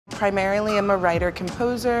primarily am a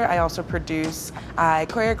writer-composer. I also produce, I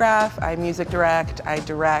choreograph, I music direct, I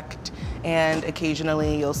direct, and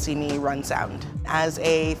occasionally you'll see me run sound. As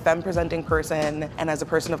a femme-presenting person and as a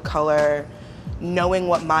person of color, knowing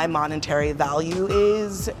what my monetary value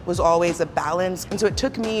is was always a balance. And so it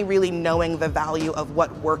took me really knowing the value of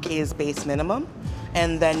what work is base minimum,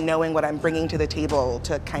 and then knowing what I'm bringing to the table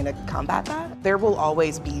to kind of combat that. There will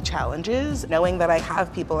always be challenges. Knowing that I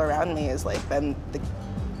have people around me has like been the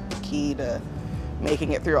key to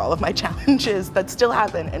making it through all of my challenges that still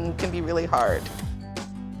happen and can be really hard.